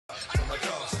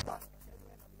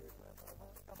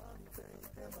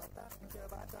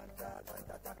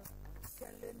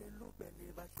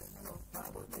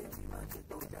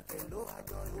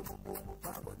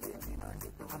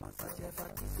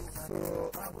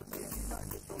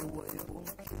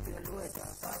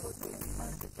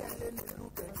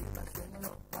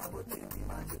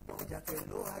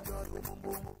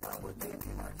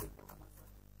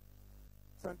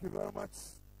Thank you very much.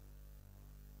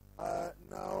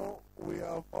 Now we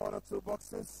have all the 2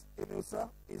 boxes. Inusah,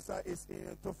 Issah is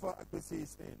in, Tofa, Gbesi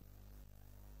is in.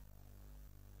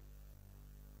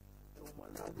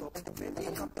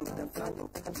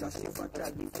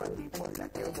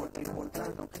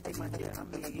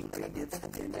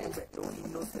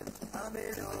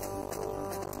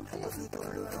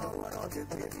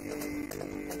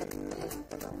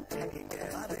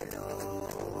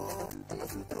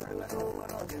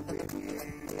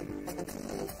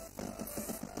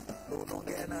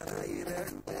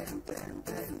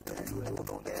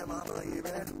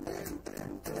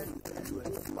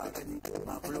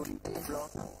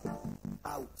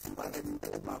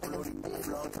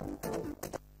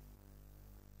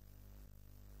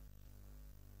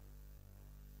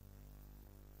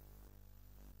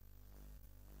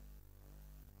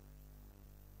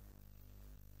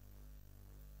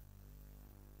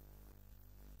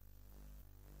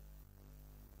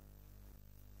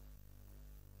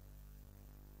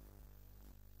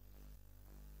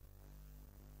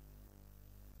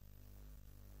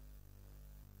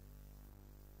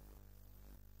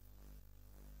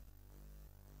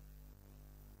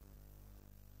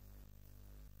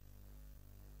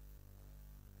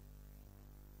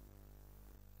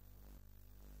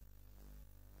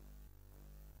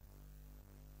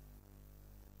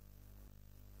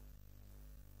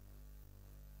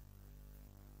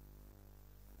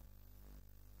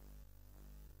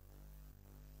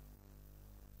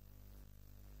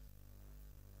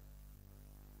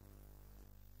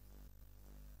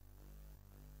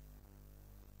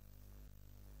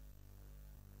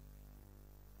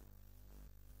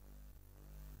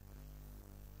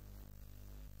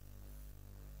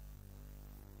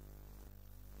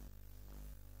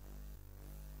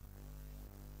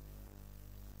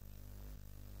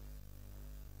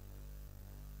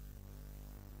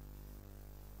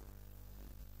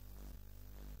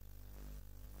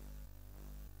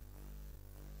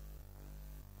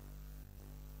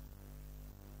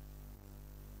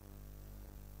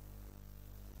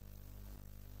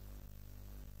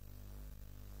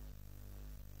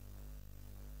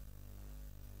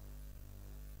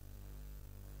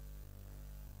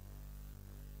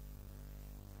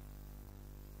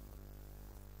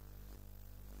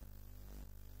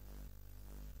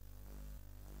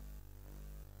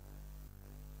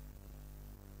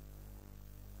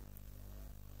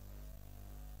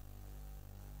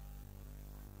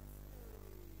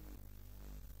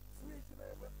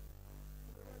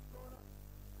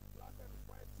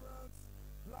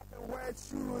 Black and white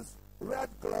shoes, red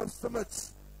gloves,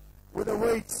 summits with a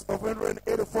weight of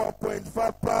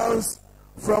 184.5 pounds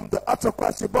from the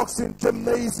Atokwashi Boxing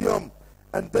Gymnasium.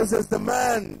 And this is the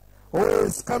man who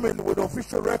is coming with an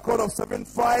official record of 7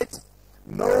 fights,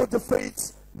 no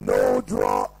defeats, no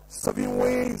draw, 7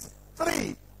 wins.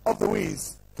 3 of the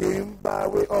wins came by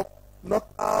way of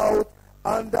knockout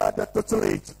under the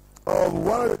tutelage of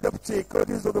one of the deputy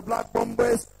coaches of the Black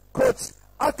Bombers, Coach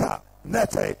Aka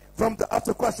Nete from the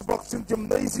Atokwashi Boxing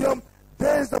Gymnasium.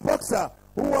 There is the boxer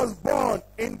who was born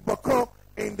in BUKOM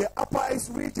in the Upper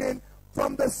East region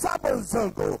from the Sabon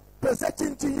Zongo.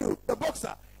 Presenting to you the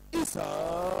boxer,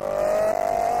 Issah.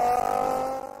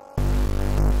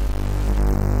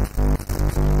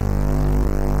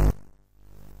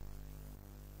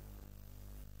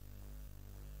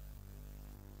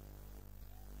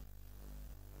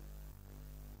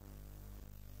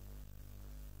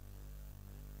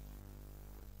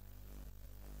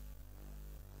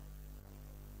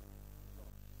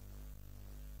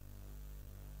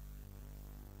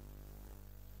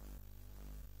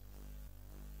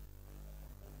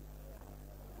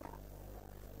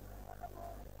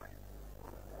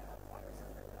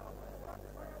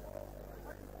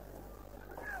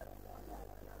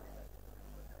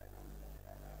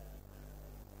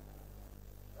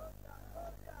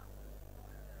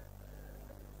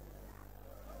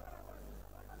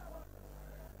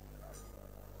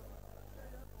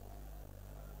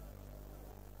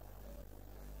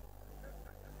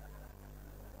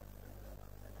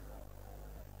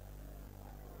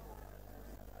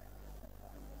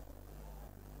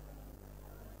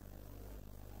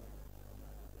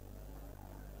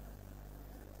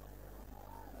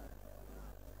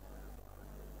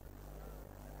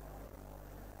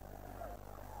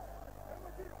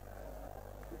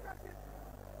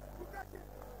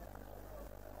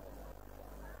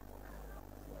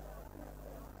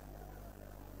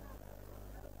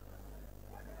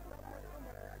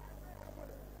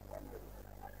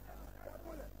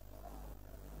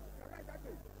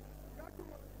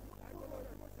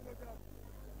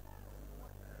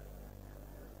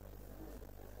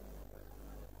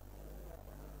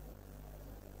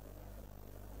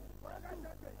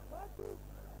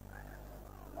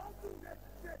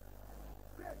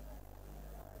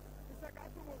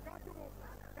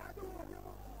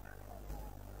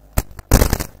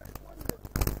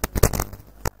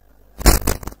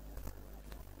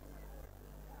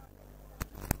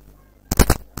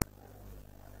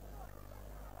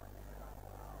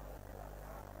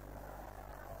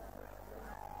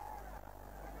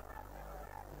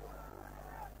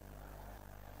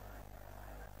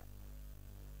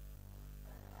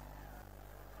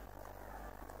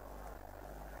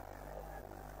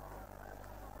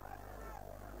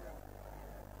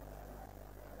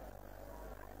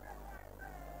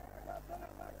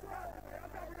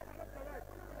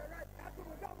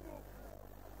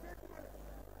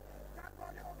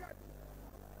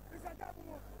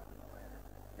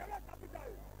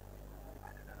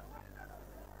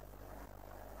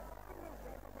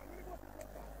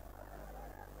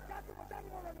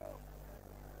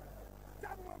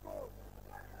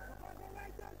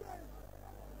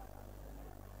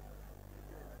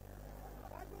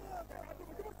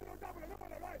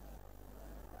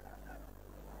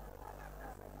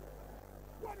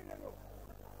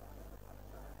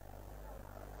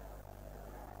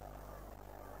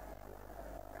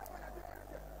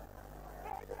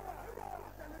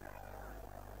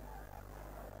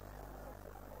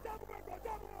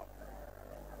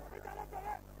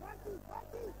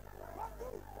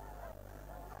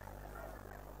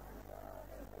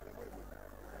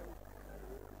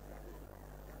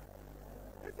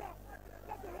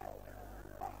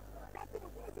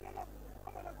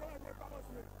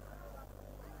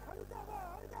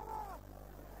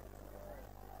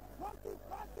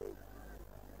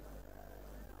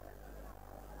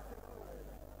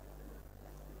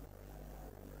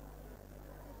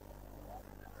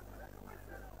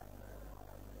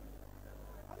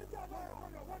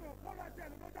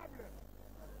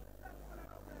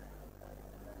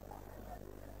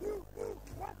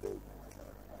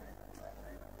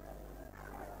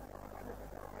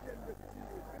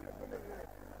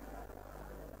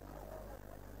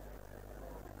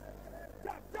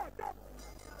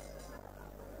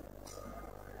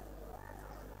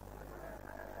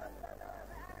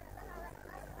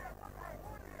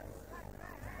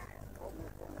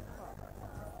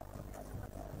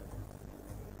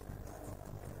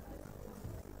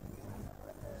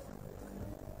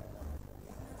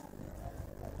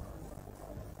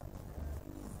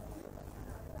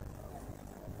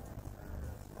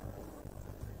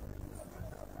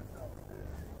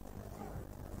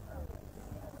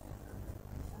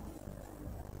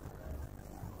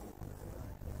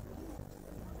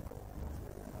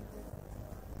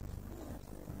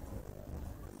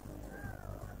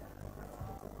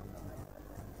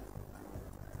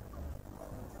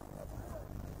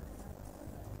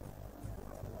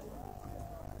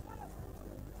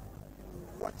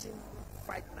 Watching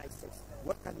fight night six,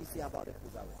 what can you say about the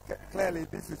cruiserweight? Clearly,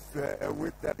 this is a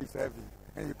weight that is heavy,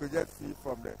 and you could just see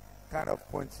from the kind of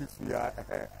punches we are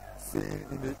seeing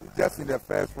just in the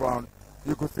first round.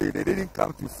 You could see they didn't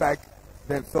come to psych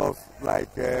themselves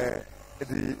like the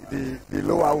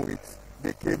lower weights.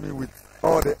 They came in with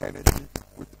all the energy,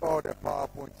 with all the power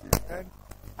punches, and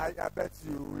I bet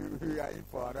you we are in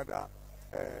for another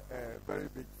very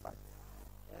big fight.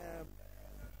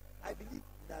 I believe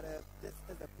that this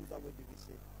is the cruiserweight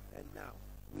division, and now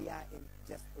we are in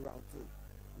just round two.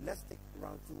 Let's take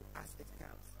round two as it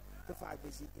comes. Tofa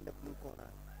in the blue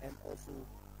corner, and also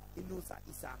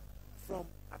Issah from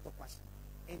Atokwashi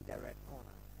in the red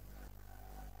corner.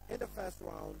 In the first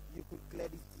round, you could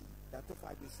clearly see that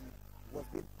Tofa was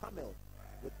being pummeled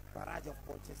with barrage of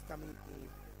punches coming in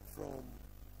from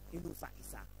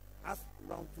Issah. As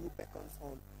round two beckons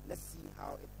on, let's see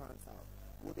how it pans out.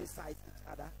 Will they side each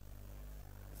other?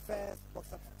 First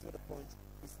boxer to throw the punch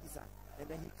is Issah, and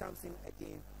then he comes in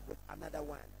again with another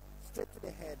one straight to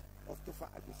the head of Tofa.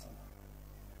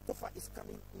 Tofa is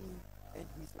coming in, and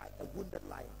he's like a wounded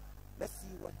lion. Let's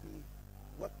see what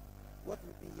will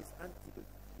be his antidote.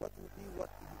 What will be what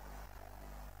he...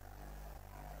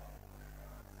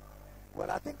 Well,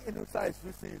 I think Inusah is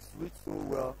using his reach so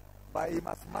well, but he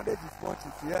must manage his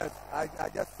punches. Yes, I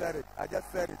just said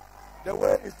it. The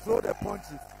way he throws the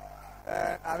punches,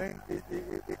 I mean,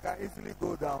 it can easily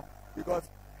go down because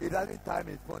he doesn't time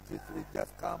his punches. It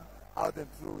just come out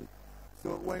and throw it.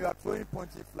 So when you are throwing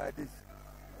punches like this,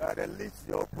 the least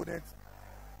your opponent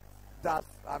does,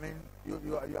 I mean,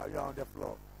 you are on the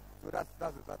floor. So that's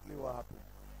exactly what happened.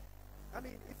 I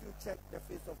mean, if you check the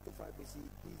face of Tofa, he's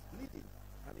bleeding.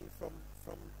 I mean, from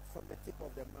the tip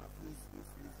of the mouth, he's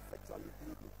virtually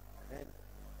bleeding. And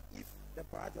if the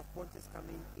barrage of punches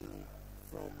coming in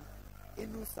from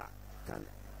Inusah, can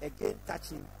again touch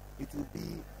him, it will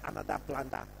be another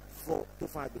blunder for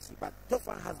Tofa Gbesi. But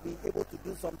Tofa has been able to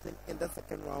do something in the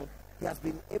second round. He has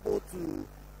been able to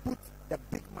put the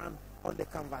big man on the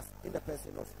canvas in the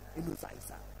person of Inusah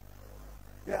Issah.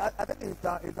 Yeah, I think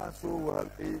he's done so well.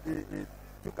 He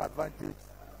took advantage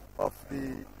of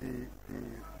the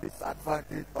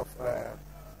disadvantage of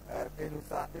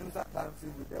Inusah. Inusah comes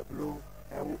in with the blow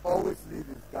and will always leave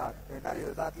his guard. And that is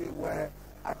exactly where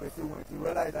Gbesi went. He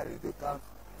realized that Inusah comes,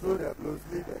 throw the blows,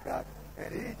 leave the guard.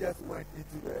 And he just went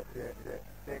into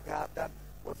the gap that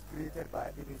was created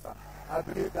by Inusah. I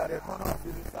believe that the corner of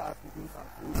Inusah has to do some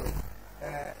good work.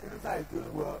 Inusah is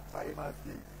doing well, but he must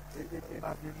be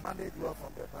managed well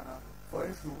from the corner for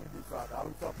him to win this round. I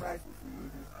was surprised if he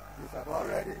loses this round.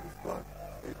 Already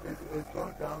it's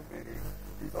gone down, meaning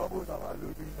he's almost about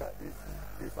losing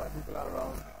this particular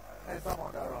round and some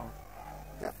other round.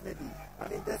 Definitely. I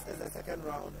mean, this is the second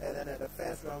round, and then the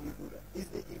first round we could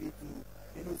easily give it to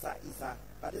Inusah Issah.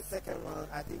 But the second round,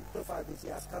 I think Tofa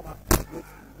Gbesi has come up with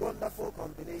wonderful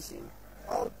combination.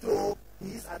 Although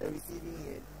he is at the receiving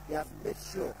end, he has made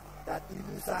sure that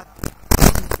Inusah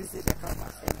visit the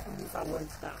canvas and Inusah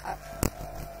went down.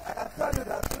 I can tell you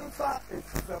that Inusah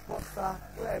is a boxer,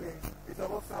 clearly, is a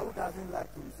boxer who doesn't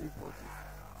like to receive punches.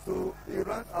 So he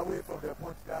runs away from the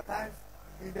punch. There are times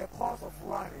in the course of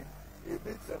running, he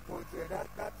makes a punch, and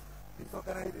that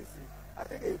disorganizes him. I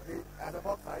think as a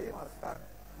boxer, he must stand,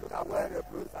 look at where the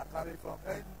blows are coming from,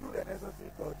 and do the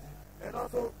necessary dodging, and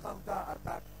also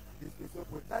counter-attack his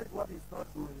opponent. That is what he's not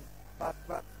doing. But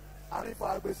I mean,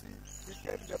 for Gbesi, he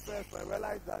came in the first one,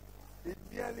 realized that he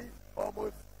nearly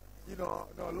almost,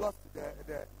 lost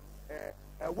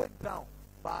went down,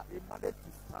 but he managed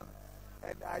to stand.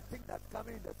 And I think that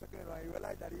coming in the second round, he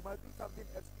realized that he must do something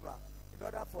extra in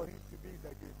order for him to be in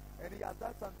the game. And he has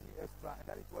done something extra, and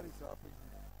that is what is helping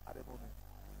him at the moment.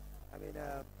 I mean,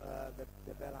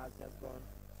 the bell has just gone,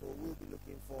 so we'll be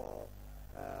looking for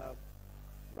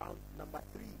round number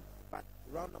 3. But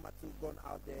round number 2 gone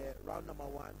out there. Round number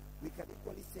 1, we can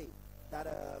equally say that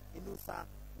Inusah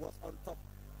was on top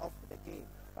of the game.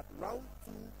 But round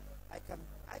 2, I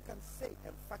can say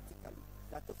emphatically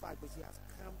that Tofa Gbesi has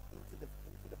come into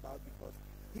the bout because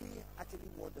he actually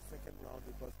won the second round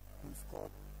because he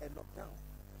scored a knockdown.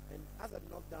 And as a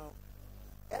knockdown,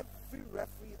 every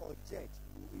referee or judge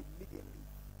will immediately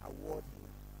award him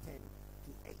 10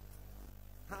 to 8.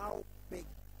 How big?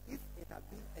 If it had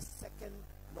been a second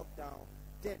knockdown,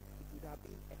 then it would have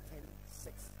been a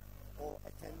 10-6 or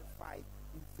a 10-5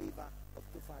 in favor of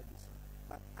Tofa Gbesi.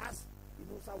 But as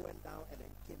Inusah went down and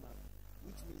then came out,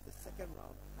 which means the second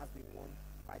round has been won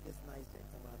by this nice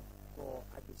gentleman for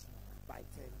Gbesi by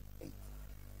 10-8.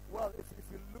 Well, if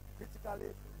you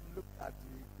critically look at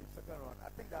the second round, I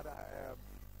think that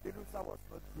Inusah was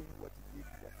not doing what he did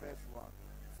in the first round.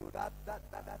 So that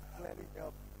clearly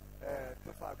helped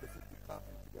Tofa Gbesi to come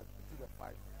into the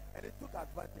fight. And he took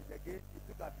advantage again. He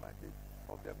took advantage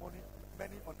of the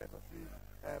many unnecessary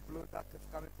blows that is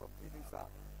coming from Inusah.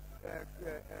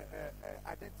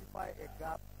 Identify a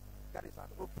gap that is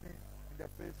an opening in the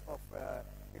face of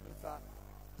Inusah.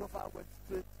 Tofa went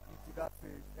straight into that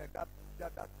face, and that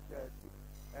took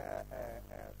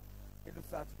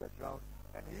Inusah to the ground.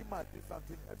 And he must do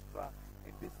something extra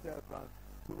in this third round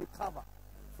to recover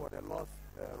for the lost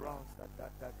rounds that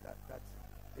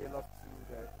they lost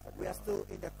to the. We are still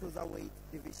in the cruiserweight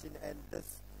division, and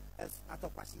this is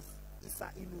Atopashi's Issah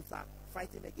Inusah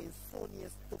fighting against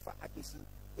Sonia's Tofa Gbesi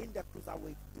in the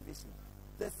cruiserweight division.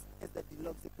 This is the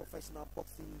Deluxe Professional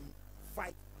Boxing League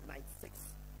Fight Night 6.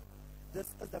 This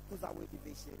is the cruiserweight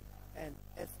division, and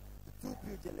it's the two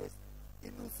pugilists,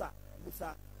 Inusah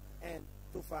Musa and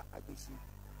Tofa Gbesi.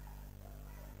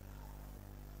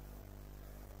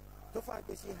 Tofa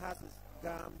Gbesi has his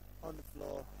gum on the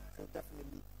floor, so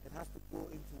definitely it has to go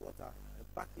into water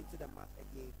and back into the mat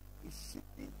again. It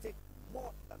shouldn't take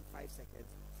more than 5 seconds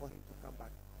for him to come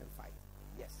back and fight.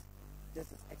 Yes,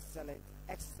 this is excellent,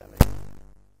 excellent.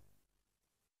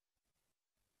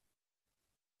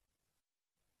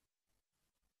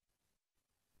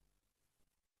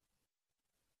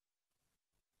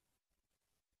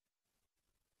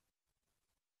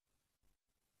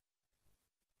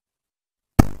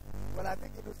 Well, I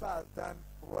think Inusah has done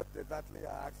what exactly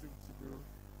I asked him to do.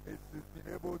 He's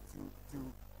been able to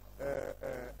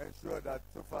ensure that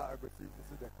Tofa Gbesi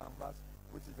visits the canvas,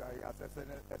 which is he has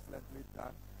excellently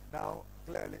done. Now,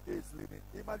 clearly, he is leading.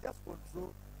 He must just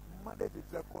manage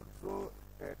to control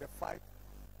the fight,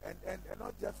 and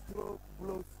not just throw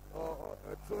blows or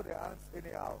throw the hands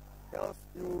anyhow. Else,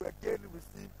 he will again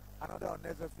receive another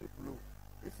unnecessary blow.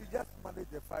 If you just manage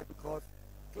the fight, because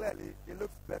clearly it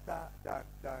looks better than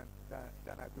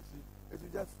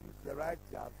just use the right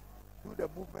jab, do the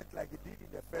movement like he did in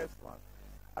the first one.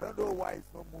 I don't know why it's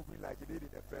not moving like he did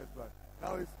in the first one.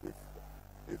 Now it's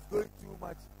going too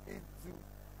much into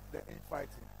the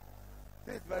infighting.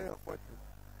 This is very unfortunate.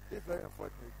 This is very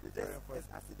unfortunate. This is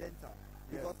accidental.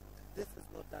 Yes. Because this is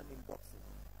not done in boxing.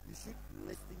 You should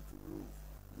listen to rules.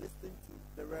 Listen to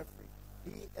the referee.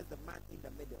 He is the man in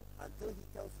the middle. Until he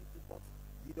tells you to box,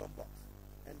 you don't box.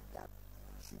 And that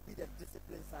should be the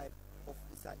discipline side of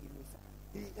Inusah.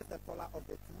 He is the taller of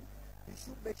the two. He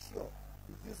should make sure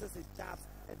he uses his jabs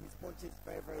and his punches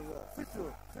very, very well.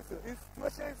 Cecil, in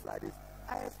situations like this,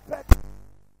 I expect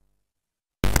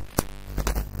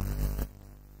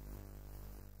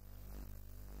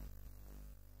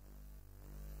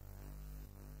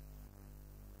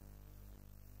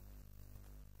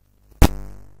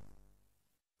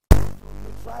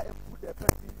try and put the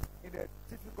person in a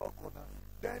difficult corner,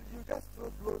 then you just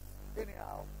throw blows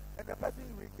anyhow, and the person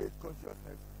regains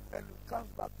consciousness and comes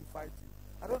back to fight you.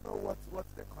 I don't know what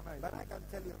the corner is. But I can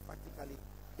tell you emphatically,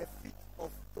 the feet of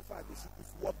Tofa Gbesi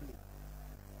is wobbling.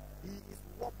 He is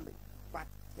wobbling, but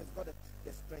he's got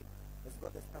the strength, he's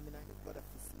got the stamina, he's got the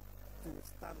physique to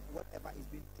withstand whatever is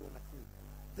being thrown at him.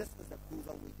 This is the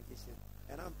cruiserweight division,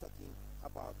 and I'm talking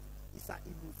about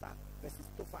Inusah versus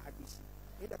Tofa Gbesi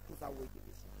in the cruiserweight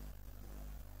division.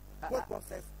 Both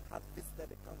boxers have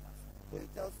visited the canvas, so it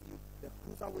tells you the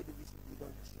cruiserweight division you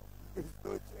don't joke.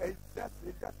 It's just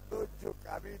no joke.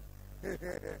 I mean,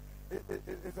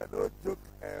 it's a no joke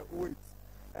weight.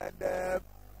 And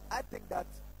I think that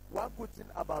one good thing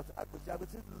about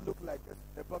Gbesi look like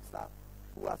a boxer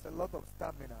who has a lot of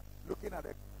stamina. Looking at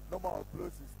the number of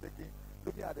blows he's taking,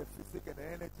 looking at the physique and the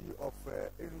energy of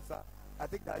Inusah, I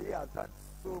think that he has done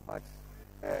so much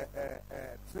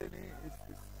training.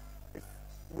 It's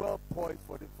well poised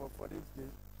for this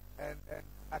game, and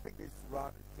I think this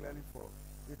round is clearly for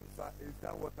Inusah. Is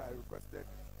that what I requested?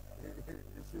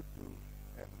 He should do,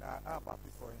 and I'm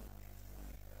happy for him.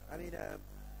 I mean,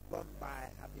 gone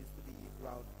by happens to be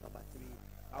round number 3.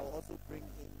 I will also bring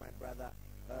in my brother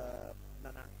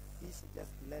Nana. He should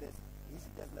just let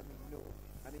me know.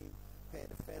 I mean,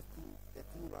 the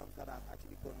two rounds that have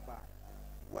actually gone by,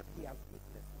 what he has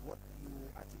witnessed, what you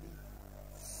actually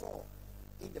saw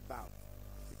in the bout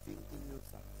between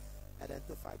Inusah and then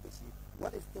Tofa Gbesi.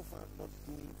 What is Tofa not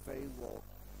doing very well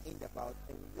in the bout,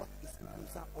 and what is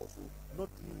Inusah also not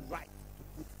doing right to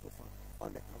put Tofa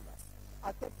on the canvas?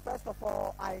 I think first of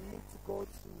all, I need to go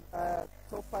to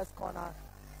Tofa's corner.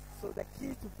 So the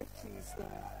key to victories in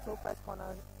Tofa's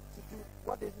corner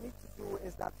what they need to do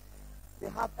is that they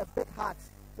have a big heart.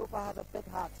 Tofa has a big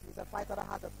heart. He's a fighter that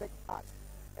has a big heart.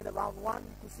 In the round 1,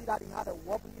 you could see that he had a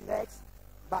wobbly legs,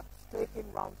 but straight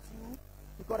in round 2,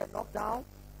 he got a knockdown.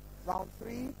 Round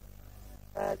 3,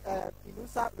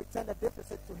 Inusah returned a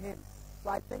deficit to him. So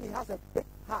I think he has a big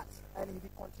heart, and if he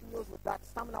continues with that,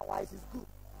 stamina-wise, he's good.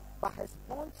 But his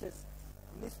punches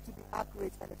needs to be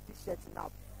accurate and efficient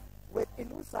enough. With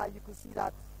Inusah, you can see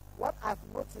that what I've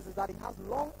noticed is that he has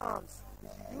long arms. He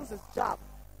should use his jab.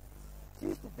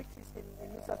 Keys to victories in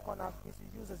Inusah's corner is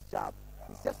to use his jab.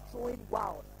 He's just throwing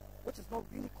wild, which is not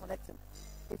really connecting.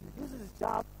 If he uses his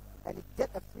jab and he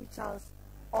gets a free chance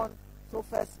on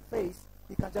Tofa's face,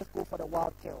 he can just go for the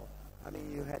wild kill. I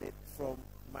mean, you heard it from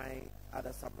my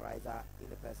other summarizer in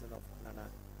the person of Nana.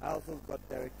 I also got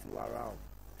Derek 2 around.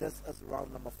 This is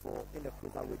round number 4 in the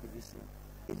cruiserweight division.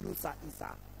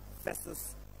 Issah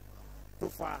versus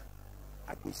Tofa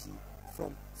Gbesi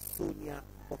from Sonia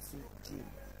Boxing Gym.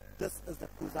 This is the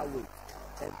cruiserweight,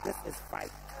 and this is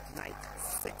Fight Night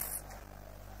 6.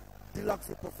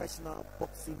 Deluxe Professional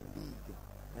Boxing League,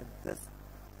 and this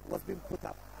was being put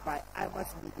up by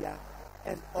IMAX Media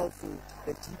and also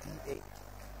the GBA.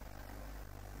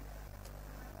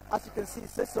 As you can see,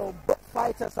 Cecil, both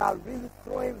fighters are really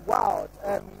throwing wild,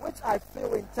 which I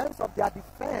feel in terms of their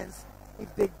defense,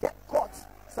 if they get caught,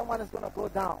 someone is going to go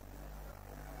down.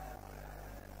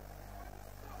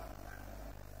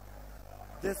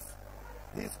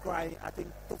 He's crying. I think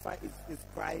Tofa is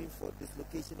crying for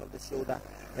dislocation of the shoulder,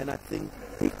 and I think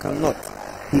he cannot.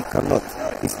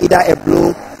 It's either a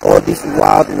blow or these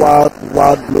wild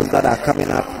blows that are coming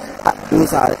up.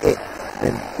 Those are it.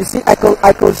 And you see,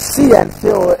 I could see and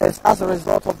feel as a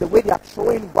result of the way they are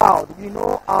throwing wild. You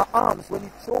know, our arms, when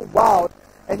you throw wild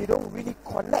and you don't really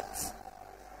connect,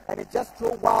 and it just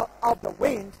throw wild out the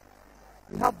wind,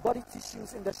 you have body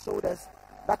tissues in the shoulders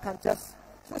that can just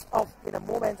twist off in a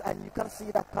moment, and you can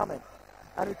see that coming.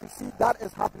 And you can see that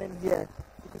is happening here.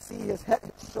 You can see his head,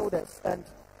 his shoulders, and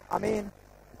I mean,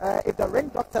 if the ring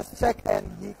doctors check and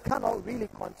he cannot really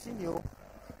continue,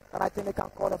 then I think they can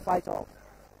call the fight off.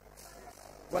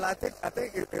 Well, I think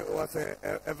it was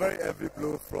a very heavy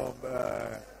blow from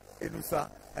Inusah,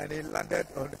 and he landed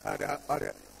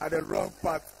at the wrong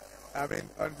part. I mean,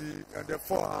 on the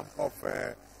forearm of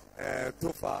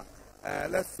Tofa.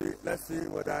 Let's see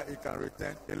whether he can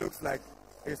return. It looks like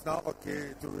it's now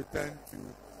okay to return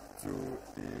to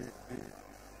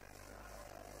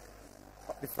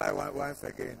the fight once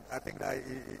again. I think that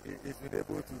he's been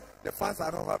able to. The fans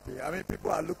are not happy. I mean,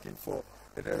 people are looking for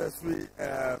the necessary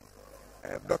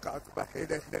knockout, but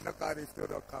the knockout is still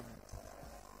not coming.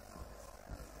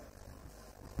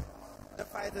 The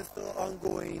fight is still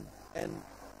ongoing, and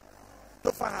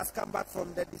Tofa has come back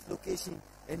from the dislocation,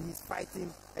 and he's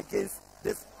fighting against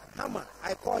this hammer.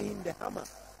 I call him the hammer.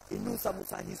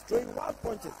 Inusah. He's throwing wild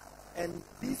punches, and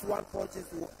these wild punches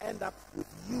will end up with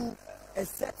you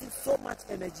exerting so much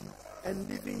energy and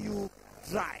leaving you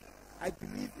dry. I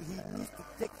believe he needs to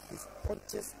take his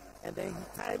punches, and then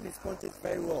he times his punches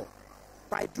very well.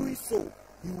 By doing so,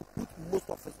 he will put most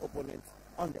of his opponents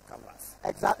on the canvas.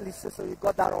 Exactly, so you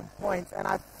got that on point. And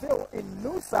I feel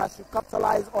Inusah should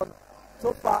capitalize on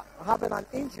Tofa having an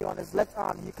injury on his left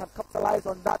arm. He can capitalize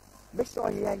on that. Make sure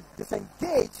he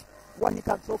disengage what he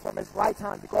can throw from his right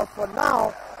hand. Because for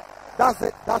now, that's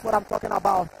it. That's what I'm talking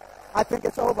about. I think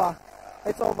it's over.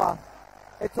 It's over.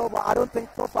 It's over. I don't think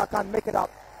Tofa can make it up.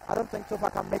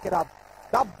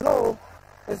 That blow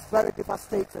is very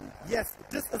devastating. Yes,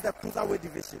 this is the cruiserweight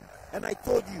division. And I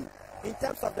told you, in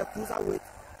terms of the cruiserweight,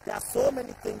 there are so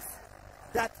many things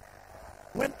that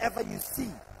whenever you see,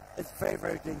 it's very,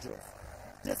 very dangerous.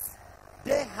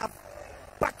 They have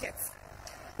buckets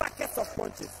of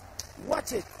punches.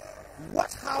 Watch it.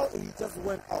 Watch how he just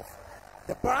went off.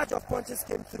 The barrage of punches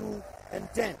came through, and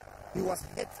then he was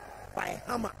hit by a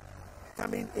hammer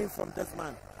coming in from this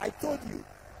man. I told you,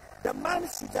 the man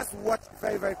should just watch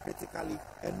very, very critically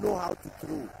and know how to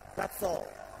throw. That's all.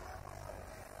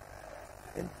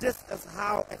 And this is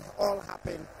how it all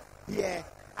happened here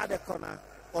at the corner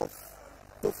of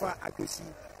Tofa Gbesi,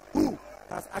 who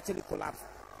has actually collapsed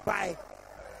by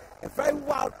a very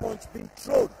wild punch being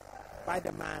thrown by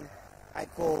the man I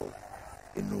call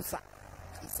Inusah.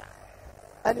 Issah.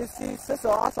 And you see, Sister,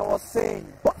 as I was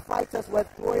saying, both fighters were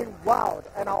throwing wild,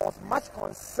 and I was much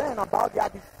concerned about their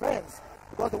defense.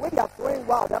 Because the way they are throwing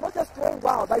wild, they're not just throwing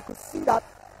wild, but you could see that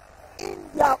in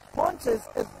their punches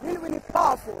is really, really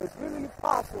powerful. It's really, really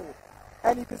powerful.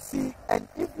 And you can see, and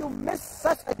if you miss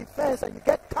such a defense and you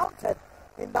get countered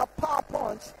in that power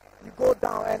punch, you go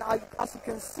down. And as you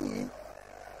can see,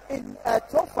 in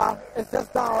Tofa is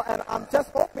just down, and I'm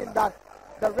just hoping that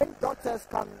the ring doctors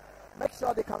can make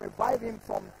sure they can revive him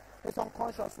from his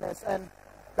unconsciousness, and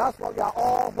that's what we are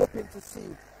all hoping to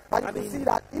see. But you can see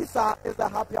that Issah is the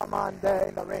happier man there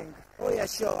in the ring. Oh yeah,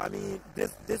 sure. I mean,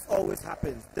 this always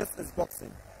happens. This is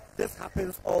boxing. This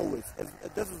happens always.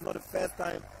 This is not the first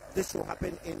time this should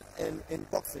happen in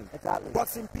boxing. Exactly.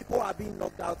 Boxing, people are being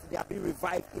knocked out. They are being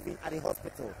revived even at the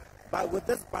hospital. But with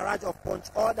this barrage of punch,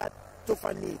 all that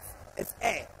Tofa needs is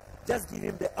air. Just give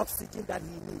him the oxygen that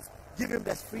he needs. Give him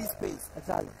the free space.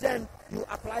 Exactly. Then you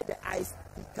apply the ice.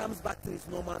 He comes back to his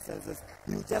normal senses.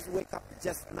 He will just wake up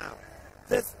just now.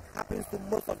 This happens to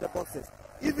most of the boxers.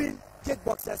 Even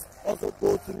kickboxers also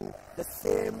go through the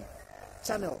same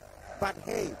channel. But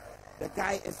hey, the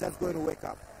guy is just going to wake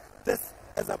up. This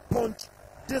is a punch.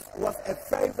 This was a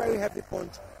very, very heavy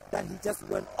punch that he just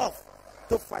went off.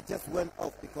 Tofa just went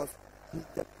off because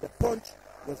the punch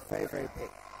was very, very big.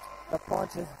 The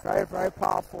punch is very, very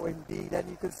powerful indeed. And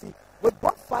you can see with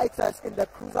both fighters in the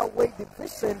cruiserweight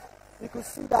division, you can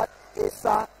see that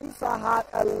Issah had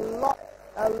a lot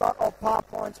of power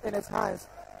punch in his hands,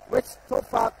 which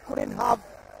Tofa couldn't have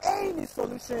any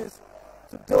solutions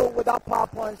to deal with that power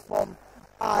punch from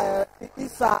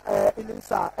Inusah.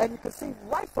 And you can see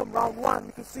right from round one,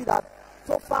 you can see that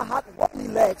Tofa had wobbly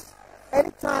legs.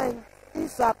 Anytime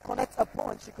Issah connects a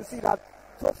punch, you can see that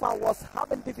Tofa was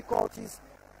having difficulties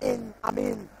in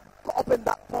open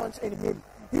that punch in him.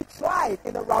 He tried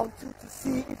in the round two to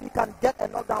see if he can get a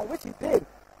knockdown, which he did.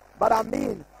 But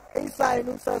inside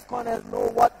Inusah's corners know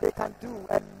what they can do,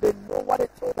 and they know what they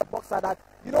told the boxer that,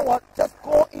 you know what, just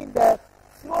go in there,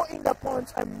 throw in the punch,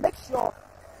 and make sure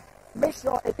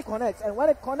it connects. And when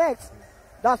it connects,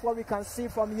 that's what we can see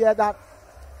from here, that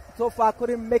Tofa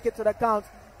couldn't make it to the count.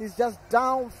 He's just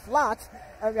down flat,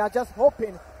 and we are just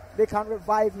hoping they can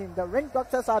revive him. The ring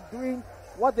doctors are doing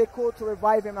what they could to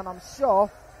revive him, and I'm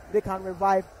sure they can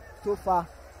revive Tofa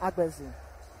Gbesi.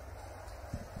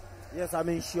 Yes,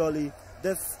 surely.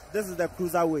 This is the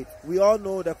cruiserweight. We all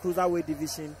know the cruiserweight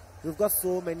division. We've got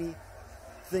so many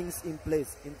things in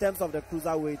place. In terms of the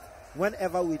cruiserweight,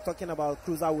 whenever we're talking about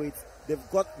cruiserweight, they've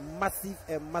got massive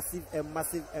and massive and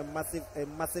massive and massive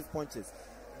and massive punches.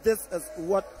 This is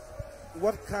what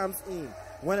comes in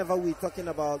whenever we're talking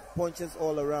about punches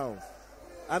all around.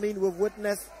 I mean, we've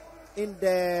witnessed in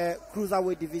the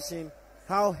cruiserweight division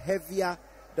how heavier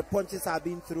the punches are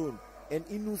being thrown, and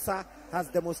Inusah has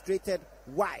demonstrated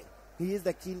why he is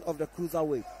the king of the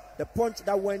cruiserweight. The punch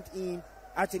that went in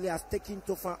actually has taken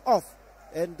Tofa off,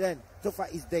 and then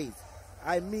Tofa is dazed.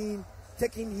 I mean,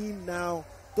 taking him now,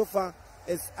 Tofa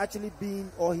is actually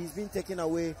he's been taken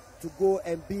away to go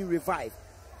and be revived.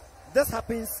 This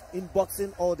happens in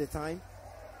boxing all the time.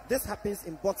 This happens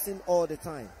in boxing all the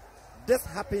time. This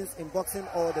happens in boxing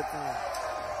all the time.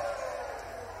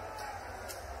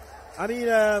 I mean,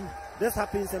 this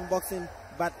happens in boxing,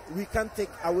 but we can't take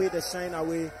away the shine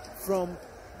away from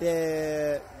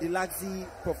the Gbesi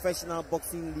Professional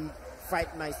Boxing League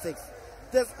Fight Night 6.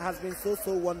 This has been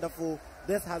so wonderful.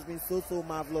 This has been so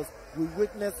marvelous. We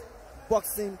witnessed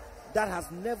boxing that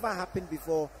has never happened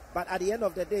before, but at the end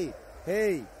of the day,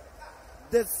 hey,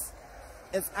 this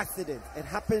is accident. It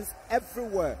happens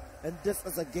everywhere, and this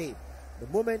is a game. The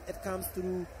moment it comes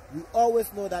through, we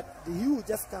always know that he will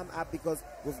just come up because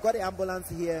we've got the ambulance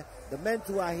here, the men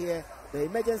too are here, the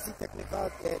emergency technical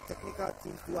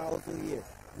teams too are also here.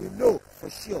 We know for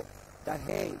sure that,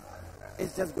 hey,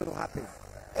 it's just going to happen.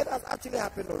 It has actually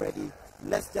happened already.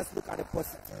 Let's just look at the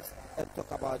positives and talk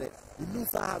about it.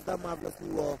 Inusah has done marvelously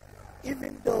well,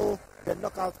 even though the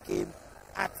knockout came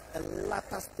at a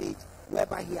latter stage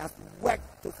whereby he has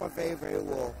worked Tofa very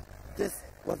well. This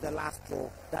was the last straw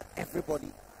that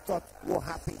everybody thought will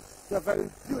happen to a very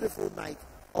beautiful night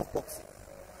of boxing.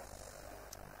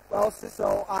 Well,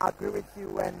 Cecil, I agree with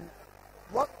you, and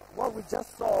what we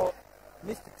just saw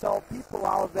needs to tell people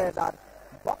out there that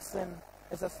boxing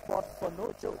is a sport for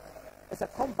no joke. It's a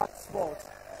combat sport,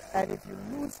 and if you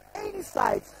lose any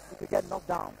side, you could get knocked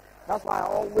down. That's why I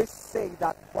always say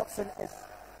that boxing is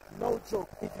no joke.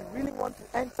 If you really want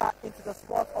to enter into the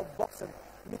sport of boxing,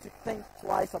 you need to think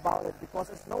twice about it because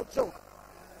it's no joke.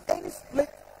 Any split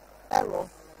error,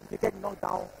 you get knocked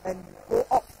down and you go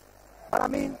up. But I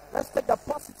mean, let's take the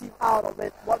positive out of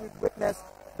it. What we've witnessed,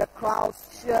 the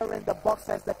crowds cheering the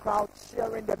boxers, the crowd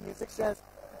cheering the musicians,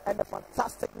 and the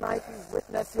fantastic night we've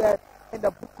witnessed here in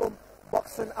the BUKOM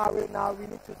Boxing Arena. We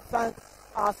need to thank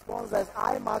our sponsors,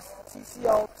 IMAX,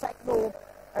 TCL, Techno,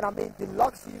 and I mean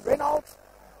Deluxy, Reynolds,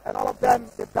 and all of them.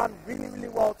 They've done really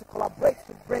well to collaborate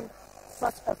to bring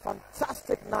such a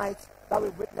fantastic night that we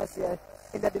witnessed here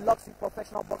in the Deluxy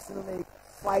Professional Boxing League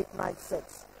Fight Night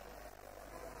 6.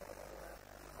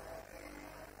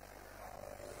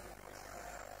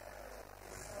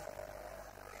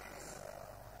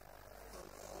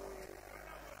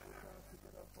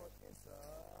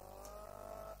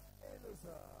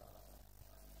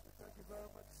 Thank you very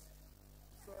much.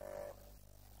 So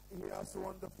he has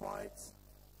won the fight.